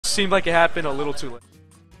seemed like it happened a little too late.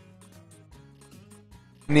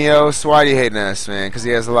 Neos, why do you hate Ness, man? Because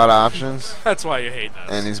he has a lot of options? That's why you hate Ness.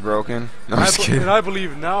 And he's broken? No, I'm just kidding. And I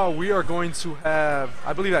believe now we are going to have,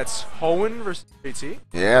 I believe that's Hoenn versus JT.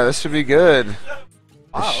 Yeah, this should be good.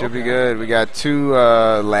 This should be good. We got two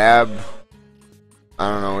lab, I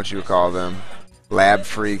don't know what you would call them, lab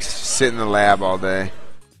freaks, sit in the lab all day.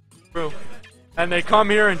 True. And they come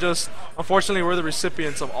here and just, unfortunately, we're the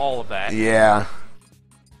recipients of all of that. Yeah.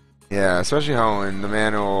 Yeah, especially Hoenn, the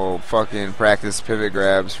man who will fucking practice pivot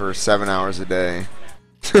grabs for 7 hours a day.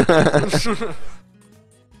 And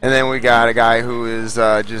then we got a guy who is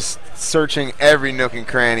just searching every nook and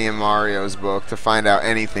cranny in Mario's book to find out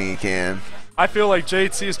anything he can. I feel like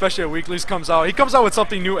JT, especially at weeklies, he comes out with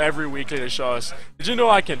something new every weekly to show us. Did you know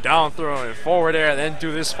I can down throw and forward air and then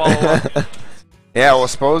do this follow-up? Yeah, well,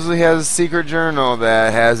 supposedly he has a secret journal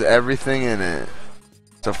that has everything in it.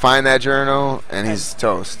 So find that journal, and he's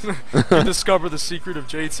toast. You discover the secret of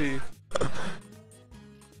JT.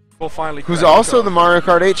 We'll finally. Who's also the Mario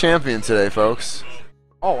Kart 8 champion today, folks.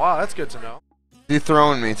 Oh wow, that's good to know. He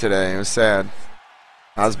thrown me today. It was sad.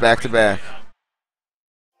 I was back to back.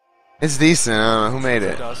 It's decent. I don't know who made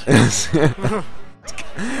it.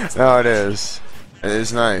 No, it is. It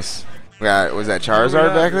is nice. We got, was that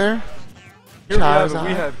Charizard back there? Here we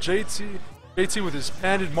have JT with his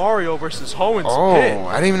patented Mario versus Hoenn's pit.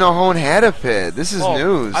 I didn't even know Hoenn had a pit. This is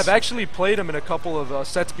news. I've actually played him in a couple of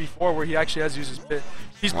sets before where he actually has used his pit.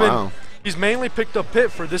 He's mainly picked up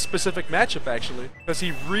pit for this specific matchup actually because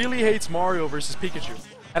he really hates Mario versus Pikachu.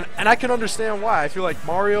 And I can understand why. I feel like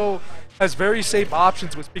Mario has very safe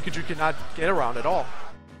options which Pikachu cannot get around at all.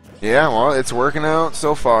 Yeah, well, it's working out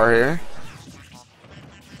so far here.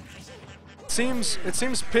 It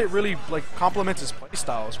seems Pit really like complements his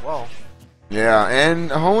playstyle as well. Yeah,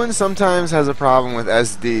 and Hoenn sometimes has a problem with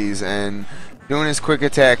SDs, and doing his quick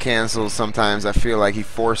attack cancels sometimes I feel like he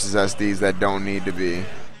forces SDs that don't need to be.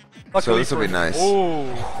 Luckily so this will be nice.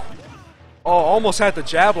 Oh, almost had the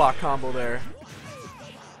jab lock combo there.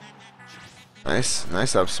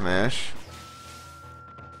 Nice up smash.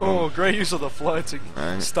 Oh, great use of the flood to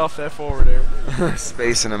stuff that forward air.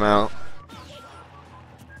 Spacing him out.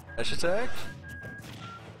 Dash attack.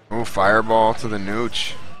 Oh, fireball to the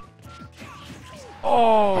nooch.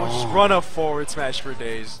 Oh, just run up forward smash for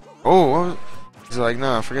days. Oh, he's like,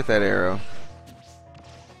 no, forget that arrow.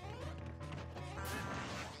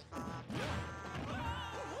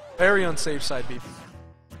 Very unsafe side B.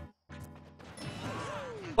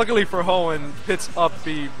 Luckily for Hoenn, Pit's up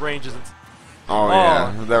B ranges. Oh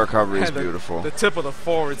yeah, that recovery is beautiful. The tip of the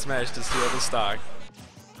forward smash to steal the stock.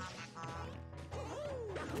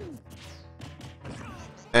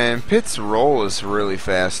 And Pit's roll is really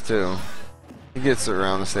fast too. He gets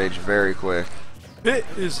around the stage very quick. Pit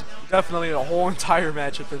is definitely a whole entire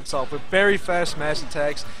matchup himself with very fast smash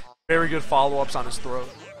attacks, very good follow-ups on his throw.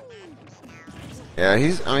 Yeah,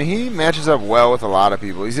 he matches up well with a lot of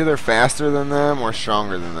people. He's either faster than them or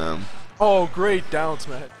stronger than them. Oh, great down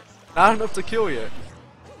smash. Not enough to kill you.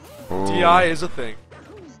 Ooh. DI is a thing.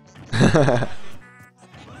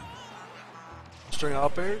 String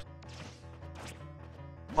up airs.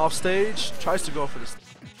 Off stage, tries to go for this.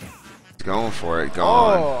 He's going for it.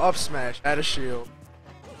 Gone. Oh, up smash, add a shield.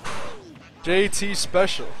 JT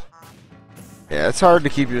special. Yeah, it's hard to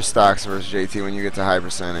keep your stocks versus JT when you get to high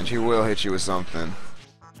percentage. He will hit you with something.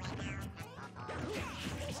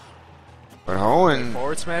 But Hoenn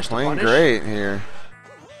playing great here.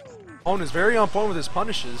 Hoenn is very on point with his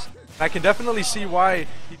punishes. I can definitely see why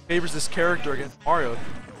he favors this character against Mario.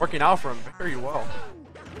 Working out for him very well.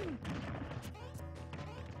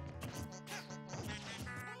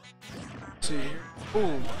 Let's see here.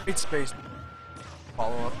 Ooh, great space.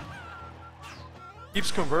 Follow up.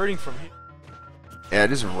 Keeps converting from here. Yeah,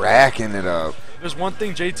 just racking it up. There's one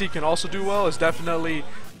thing JT can also do well is definitely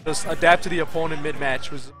just adapt to the opponent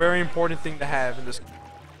mid-match, which is a very important thing to have in this game.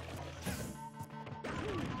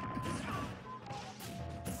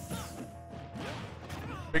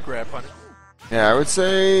 Big grab punish. Yeah, I would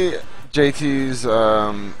say JT's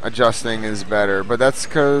adjusting is better, but that's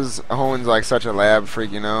because Hoenn's like such a lab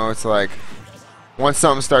freak, you know? It's like, once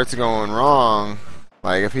something starts going wrong,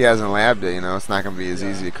 like if he hasn't labbed it, you know, it's not going to be as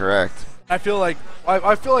easy to correct. I feel like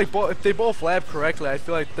if they both lab correctly, I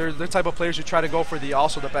feel like they're the type of players who try to go for the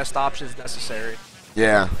best options necessary.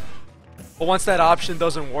 Yeah. But once that option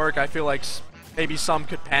doesn't work, I feel like maybe some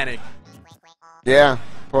could panic. Yeah.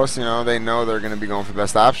 Plus, you know, they know they're going to be going for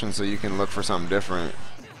best option, so you can look for something different.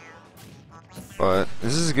 But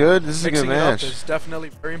this is good. This is a good match. Mixing it up is definitely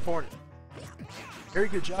very important. Very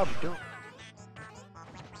good job of doing it.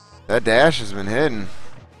 That dash has been hidden.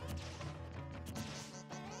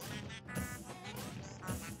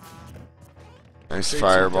 Nice JT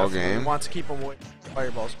fireball definitely game. wants to keep him away from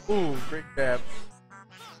fireballs. Ooh, great grab.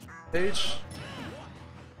 Stage.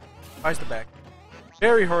 Tries the back.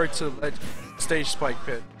 Very hard to let stage spike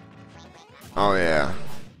pit. Oh yeah.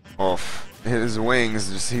 Oof. His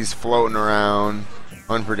wings, just he's floating around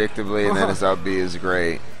unpredictably, and then his up B is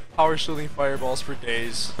great. Power shielding fireballs for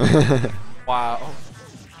days. Wow.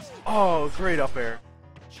 Oh, great up air.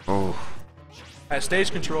 Oh. At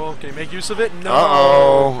stage control, can he make use of it? No.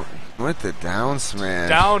 Uh-oh. With the down smash.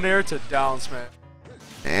 Down air to down smash.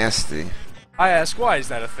 Nasty. I ask, why is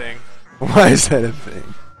that a thing? Why is that a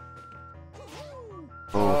thing?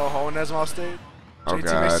 Oh, Hoenn has him off stage. Oh, JT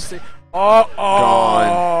God. makes the stage. Oh,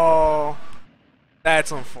 Gone.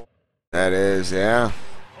 That's unfortunate. That is, yeah.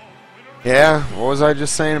 Yeah, what was I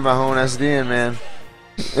just saying about Hoenn SDing, man?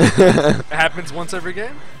 It happens once every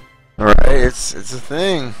game? Right, it's a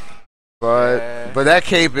thing. But Yeah. but that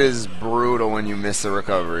cape is brutal when you miss a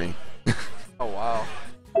recovery. Oh, wow.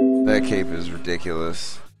 That cape is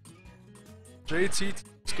ridiculous. JT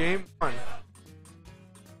game 1.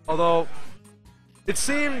 Although, it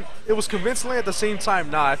seemed it was convincingly at the same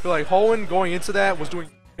time not. I feel like Hoenn going into that was doing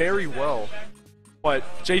very well. But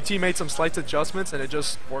JT made some slight adjustments and it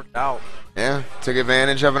just worked out. Yeah, took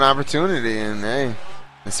advantage of an opportunity, and hey,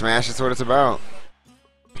 and Smash is what it's about.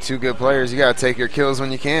 Two good players, you gotta take your kills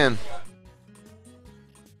when you can.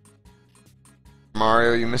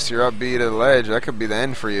 Mario, you missed your up B to the ledge. That could be the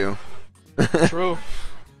end for you. True.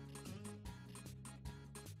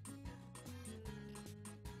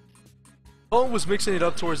 Hoenn was mixing it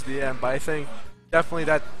up towards the end, but I think definitely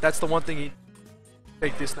that's the one thing he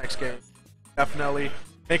take this next game. Definitely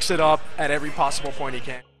mix it up at every possible point he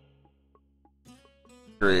can.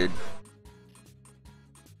 Agreed.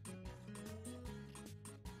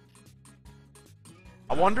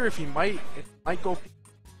 I wonder if he might go.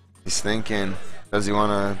 He's thinking, does he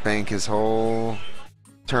want to bank his whole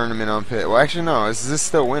tournament on pit? Well, actually, no. This is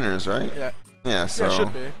still winners, right? Yeah. Yeah, so. Yeah, it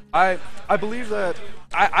should be. I believe that.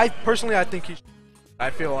 I personally I think he. I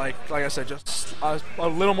feel like I said, just a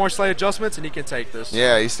little more slight adjustments and he can take this.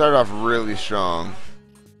 Yeah, he started off really strong.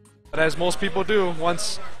 But as most people do,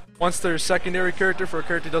 once their secondary character for a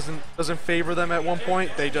character doesn't favor them at one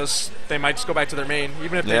point, they might just go back to their main,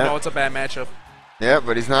 even if they know it's a bad matchup. Yeah,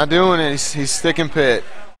 but he's not doing it. He's sticking pit.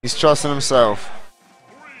 He's trusting himself.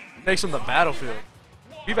 Takes him the battlefield.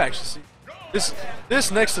 We've actually seen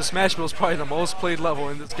this next to Smashville is probably the most played level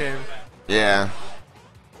in this game. Yeah.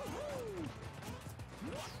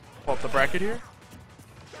 Pull up the bracket here.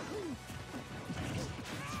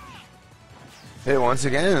 Hey, once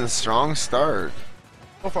again, strong start.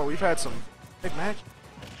 So far, we've had some big matches.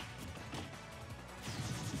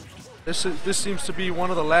 This seems to be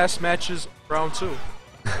one of the last matches of round 2.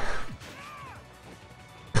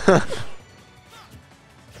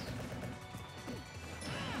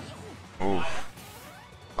 Oof.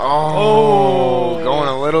 Oh, going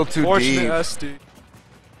a little too Fortunate deep. SD.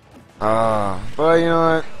 But you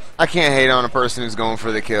know what? I can't hate on a person who's going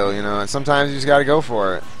for the kill. You know, sometimes you just got to go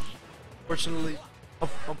for it. Unfortunately,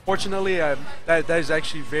 that is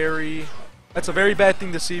actually that's a very bad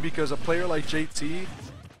thing to see because a player like JT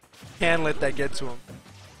can let that get to him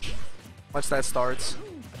once that starts.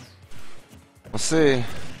 We'll see.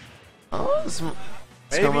 Oh, it's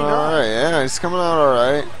Maybe coming out not. alright. Yeah, he's coming out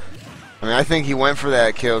alright. I mean, I think he went for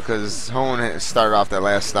that kill because Hoenn started off that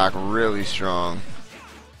last stock really strong.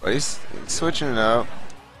 But he's switching it up.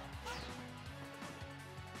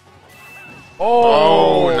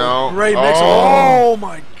 Oh, no. Great mix. Oh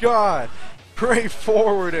my god. Great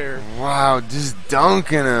forward air. Wow, just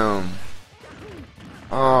dunking him.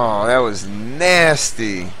 Oh, that was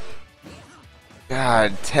nasty.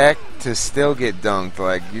 God, tech to still get dunked.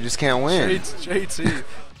 Like, you just can't win. JT.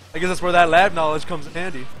 I guess that's where that lab knowledge comes in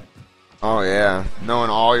handy. Oh, yeah.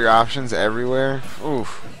 Knowing all your options everywhere.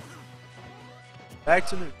 Oof. Back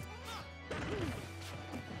to new.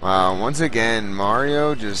 Wow, once again,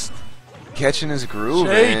 Mario just catching his groove.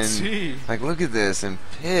 JT. And, like, look at this. And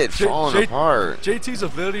Pit falling apart. JT's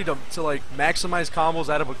ability to like maximize combos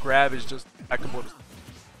out of a grab is just impeccable.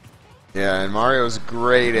 Yeah, and Mario's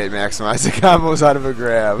great at maximizing combos out of a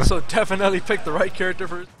grab. So definitely pick the right character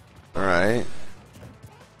first. Alright.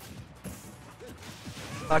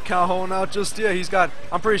 Not count Hoenn out just yet.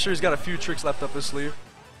 I'm pretty sure he's got a few tricks left up his sleeve.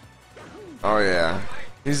 Oh, yeah.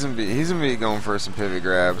 He's gonna be going for some pivot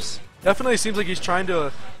grabs. Definitely seems like he's trying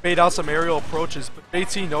to bait out some aerial approaches, but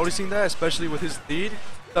JT noticing that, especially with his lead,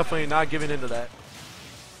 definitely not giving into that.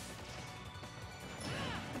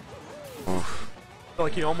 Oof. I feel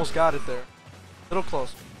like he almost got it there. A little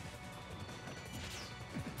close.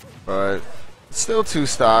 But still 2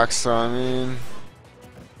 stocks, so I mean,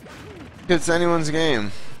 It's anyone's game.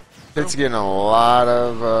 Pitt's getting a lot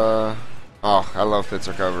of, oh, I love Pitt's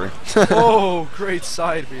recovery. Oh, great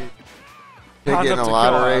side beat. Pitt getting a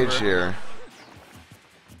lot of rage here.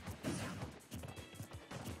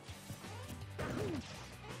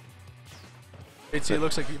 JT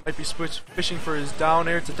looks like he might be fishing for his down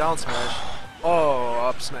air to down smash. Oh,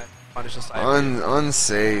 up smash. Punish the side beat.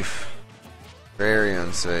 Unsafe. Very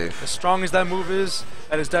unsafe. As strong as that move is,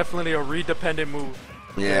 that is definitely a read-dependent move.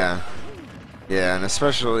 Yeah. Yeah, and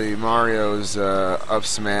especially Mario's up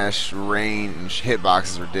smash range hitbox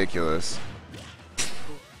is ridiculous.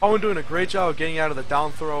 Hoenn doing a great job of getting out of the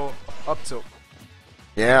down throw up tilt.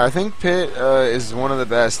 Yeah, I think Pitt is one of the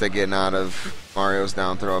best at getting out of Mario's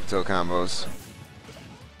down throw up tilt combos.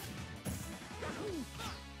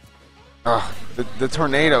 Oh, the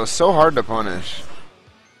tornado is so hard to punish.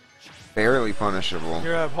 Barely punishable.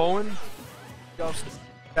 Here I have Hoenn.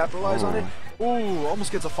 Capitalize on it. Ooh,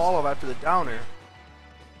 almost gets a follow-up after the down air.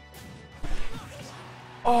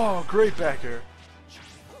 Oh, great back air.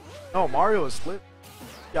 No, Mario is lit.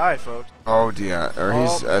 Guy, folks. Oh, dear. Or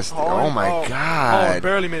he's... oh, my God. Oh,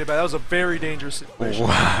 barely made it back. That was a very dangerous situation.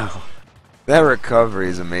 Wow. That recovery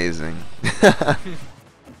is amazing. I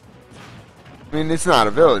mean, it's not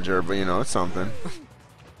a villager, but, you know, it's something.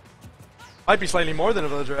 Might be slightly more than a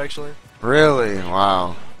villager, actually. Really?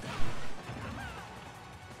 Wow.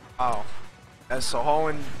 Wow. Yeah, so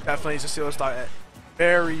Hoenn definitely needs to steal his stock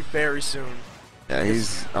very, very soon. Yeah,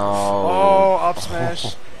 he's... Oh, up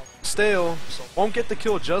smash. Stale, so won't get the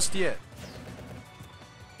kill just yet.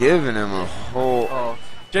 Giving him a whole... Oh,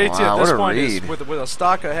 JT wow, at this point is, with a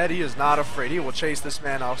stock ahead, he is not afraid. He will chase this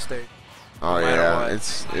man off stage. Oh, no yeah.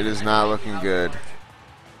 It is not looking good.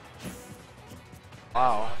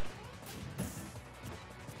 Wow.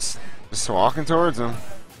 Just walking towards him.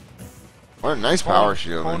 What a nice power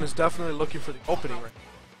shield. Hoenn is definitely looking for the opening right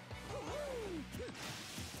now.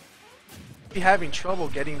 Be having trouble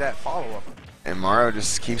getting that follow-up. And Mario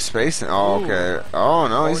just keeps spacing. Oh, Ooh. okay. Oh,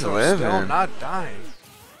 no, he's living. Still not dying.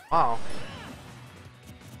 Wow.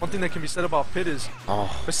 One thing that can be said about Pitt is,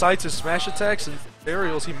 besides his smash attacks and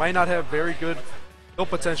aerials, he might not have very good kill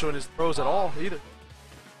potential in his throws at all, either.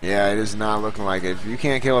 Yeah, it is not looking like it. If you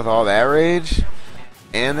can't kill with all that rage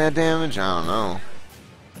and that damage, I don't know.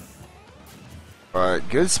 But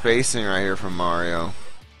good spacing right here from Mario.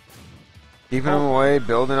 Keeping him away,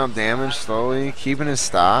 building up damage slowly, keeping his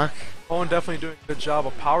stock. Hoenn definitely doing a good job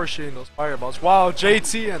of power shooting those fireballs. Wow,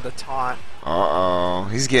 JT and the taunt. Uh-oh.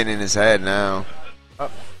 He's getting in his head now.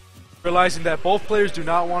 Realizing that both players do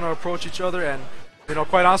not want to approach each other, and, you know,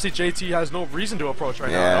 quite honestly, JT has no reason to approach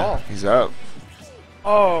right now at all. He's up.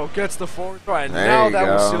 Oh, gets the forward throw, and There now you that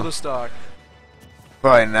go. will seal the stock.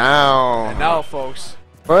 But now... And now, folks.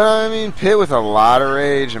 But, I mean, Pitt with a lot of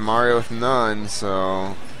rage and Mario with none,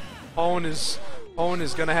 so... Hoenn is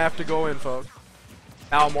going to have to go in, folks.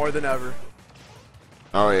 Now more than ever.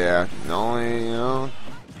 Oh, yeah. Only, you know...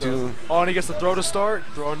 two... Oh, and he gets the throw to start.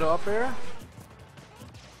 Throw into up air.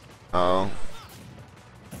 Oh.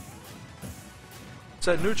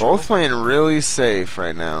 Set neutral. Both playing really safe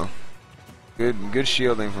right now. Good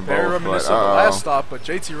shielding from Very both. reminiscent of the last stop, but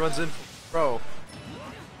JT runs in for the throw.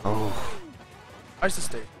 Oh. Nice to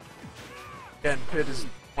stay. Again, Pitt is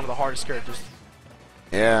one of the hardest characters.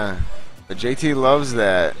 Yeah. But JT loves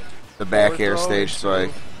that. The back air throw, stage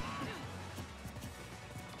spike.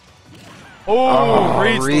 Oh,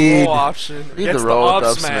 reads the roll option. Read Gets the roll up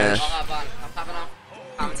up smash. smash. I'm popping off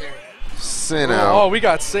commentary. Sinnoh. Oh, we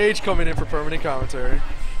got Sage coming in for permanent commentary.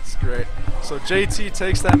 It's great. So JT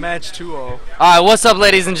takes that match 2-0. Alright, what's up,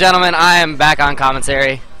 ladies and gentlemen? I am back on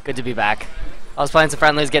commentary. Good to be back. I was playing some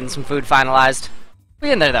friendlies, getting some food finalized.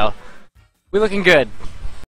 We in there, though. We looking good.